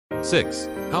6.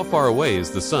 How far away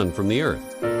is the Sun from the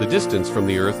Earth? The distance from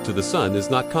the Earth to the Sun is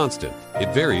not constant.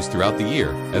 It varies throughout the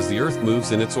year as the Earth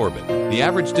moves in its orbit. The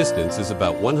average distance is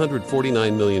about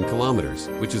 149 million kilometers,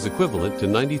 which is equivalent to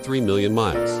 93 million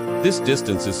miles. This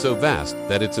distance is so vast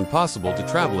that it's impossible to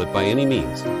travel it by any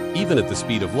means. Even at the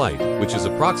speed of light, which is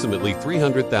approximately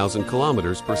 300,000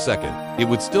 kilometers per second, it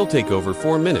would still take over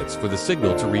 4 minutes for the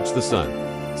signal to reach the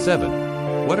Sun.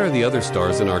 7. What are the other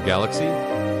stars in our galaxy?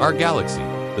 Our galaxy,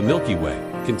 the Milky Way,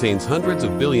 contains hundreds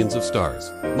of billions of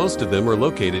stars. Most of them are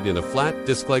located in a flat,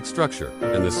 disk-like structure,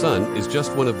 and the Sun is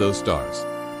just one of those stars.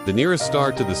 The nearest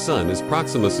star to the Sun is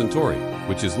Proxima Centauri,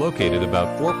 which is located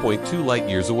about 4.2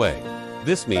 light-years away.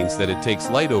 This means that it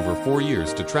takes light over 4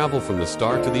 years to travel from the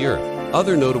star to the Earth.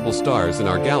 Other notable stars in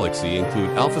our galaxy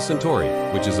include Alpha Centauri,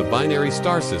 which is a binary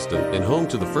star system and home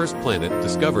to the first planet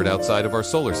discovered outside of our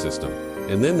solar system.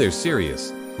 And then there's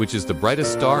Sirius, which is the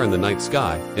brightest star in the night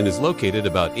sky and is located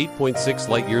about 8.6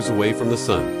 light-years away from the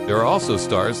Sun. There are also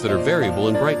stars that are variable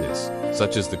in brightness,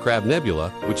 such as the Crab Nebula,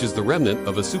 which is the remnant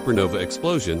of a supernova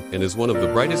explosion and is one of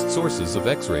the brightest sources of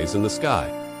X-rays in the sky.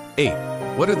 8.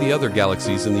 What are the other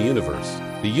galaxies in the universe?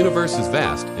 The universe is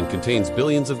vast and contains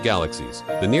billions of galaxies.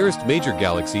 The nearest major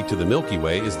galaxy to the Milky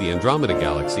Way is the Andromeda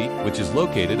Galaxy, which is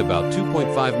located about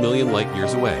 2.5 million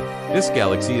light-years away. This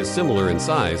galaxy is similar in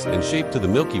size and shape to the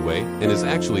Milky Way and is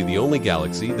actually the only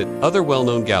galaxy that other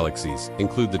well-known galaxies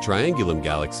include the Triangulum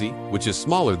Galaxy, which is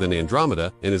smaller than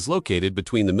Andromeda and is located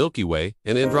between the Milky Way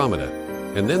and Andromeda.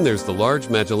 And then there's the Large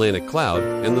Magellanic Cloud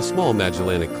and the Small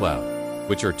Magellanic Cloud,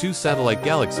 which are two satellite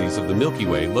galaxies of the Milky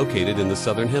Way located in the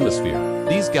southern hemisphere.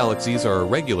 These galaxies are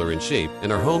irregular in shape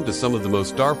and are home to some of the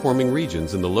most star-forming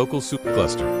regions in the local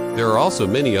supercluster. There are also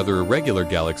many other irregular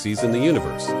galaxies in the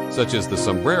universe, such as the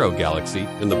Sombrero Galaxy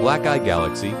and the Black Eye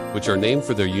Galaxy, which are named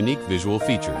for their unique visual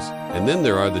features. And then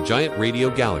there are the giant radio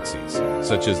galaxies,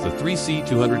 such as the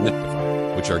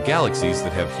 3C295, which are galaxies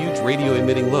that have huge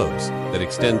radio-emitting lobes that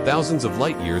extend thousands of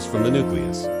light-years from the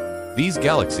nucleus. These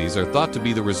galaxies are thought to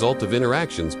be the result of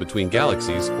interactions between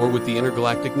galaxies or with the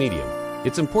intergalactic medium.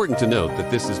 It's important to note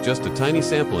that this is just a tiny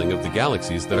sampling of the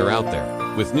galaxies that are out there.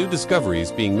 With new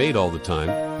discoveries being made all the time,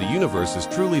 the universe is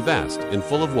truly vast and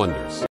full of wonders.